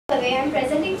Dave. I am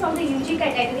presenting from the UG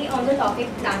category on the topic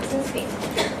plants in space.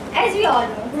 As we all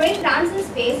know, growing plants in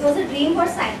space was a dream for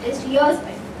scientists years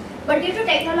back. But due to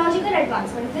technological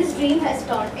advancement, this dream has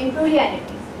turned into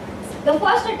reality. The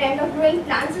first attempt of growing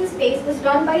plants in space was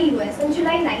done by US on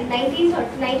July 9,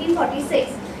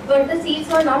 1946, but the seeds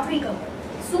were not recovered.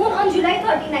 Soon on July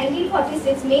 30,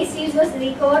 1946, maize seeds was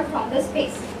recovered from the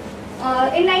space.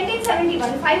 In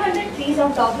 1971, 500 trees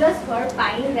of Douglas fir,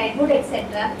 pine, redwood,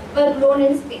 etc. were grown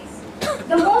in space.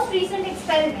 The most recent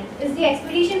experiment is the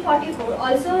Expedition 44,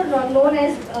 also known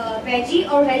as Reggie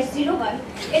or Reg-01,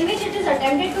 in which it is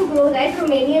attempted to grow red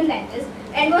Romanian lentils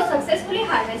and was successfully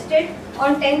harvested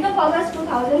on 10th of August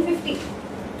 2015.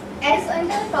 As in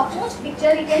the topmost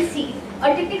picture you can see,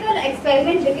 a typical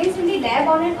experiment begins in the lab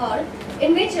on an earth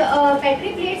in which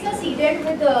petri plates are seeded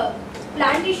with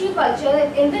plant tissue culture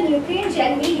in the nutrient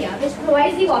gel media which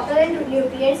provides the water and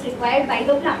nutrients required by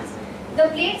the plants. The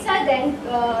plates are then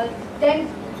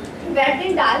wrapped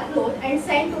in dark cloth and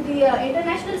sent to the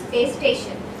International Space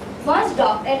Station. Once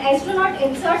docked, an astronaut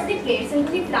inserts the plates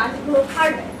into the plant growth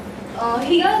hardware.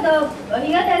 Here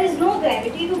there is no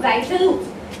gravity to guide the roots,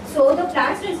 so the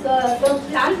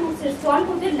plant roots respond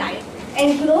to the light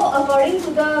and grow according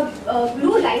to the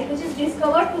blue light which is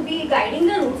discovered to be guiding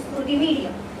the roots through the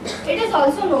medium. It is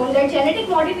also known that genetic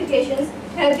modifications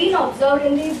have been observed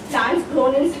in the plants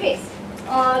grown in space.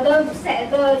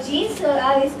 The genes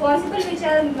are responsible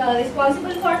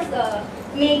for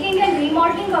making and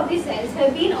remodeling of the cells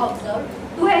have been observed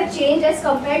to have changed as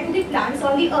compared to the plants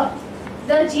on the earth.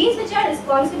 The genes which are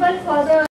responsible for the